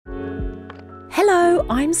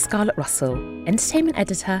Hello, I'm Scarlett Russell, entertainment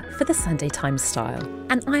editor for the Sunday Times Style,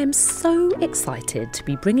 and I am so excited to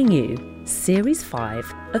be bringing you Series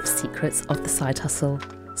 5 of Secrets of the Side Hustle,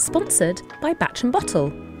 sponsored by Batch & Bottle.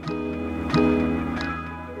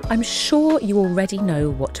 I'm sure you already know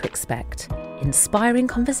what to expect. Inspiring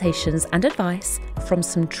conversations and advice from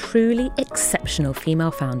some truly exceptional female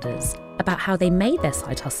founders about how they made their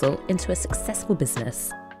side hustle into a successful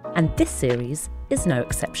business. And this series is no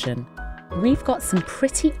exception. We've got some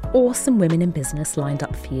pretty awesome women in business lined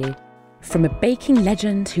up for you. From a baking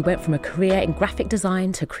legend who went from a career in graphic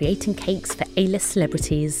design to creating cakes for A-list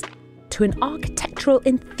celebrities, to an architectural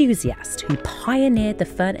enthusiast who pioneered the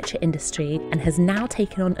furniture industry and has now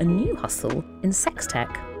taken on a new hustle in sex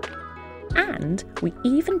tech. And we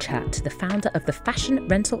even chat to the founder of the fashion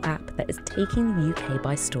rental app that is taking the UK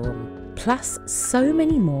by storm. Plus, so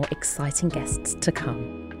many more exciting guests to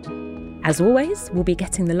come. As always, we'll be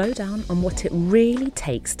getting the lowdown on what it really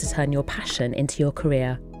takes to turn your passion into your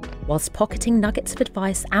career, whilst pocketing nuggets of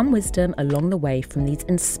advice and wisdom along the way from these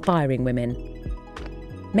inspiring women.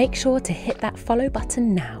 Make sure to hit that follow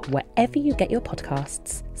button now wherever you get your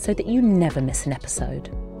podcasts so that you never miss an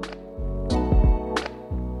episode.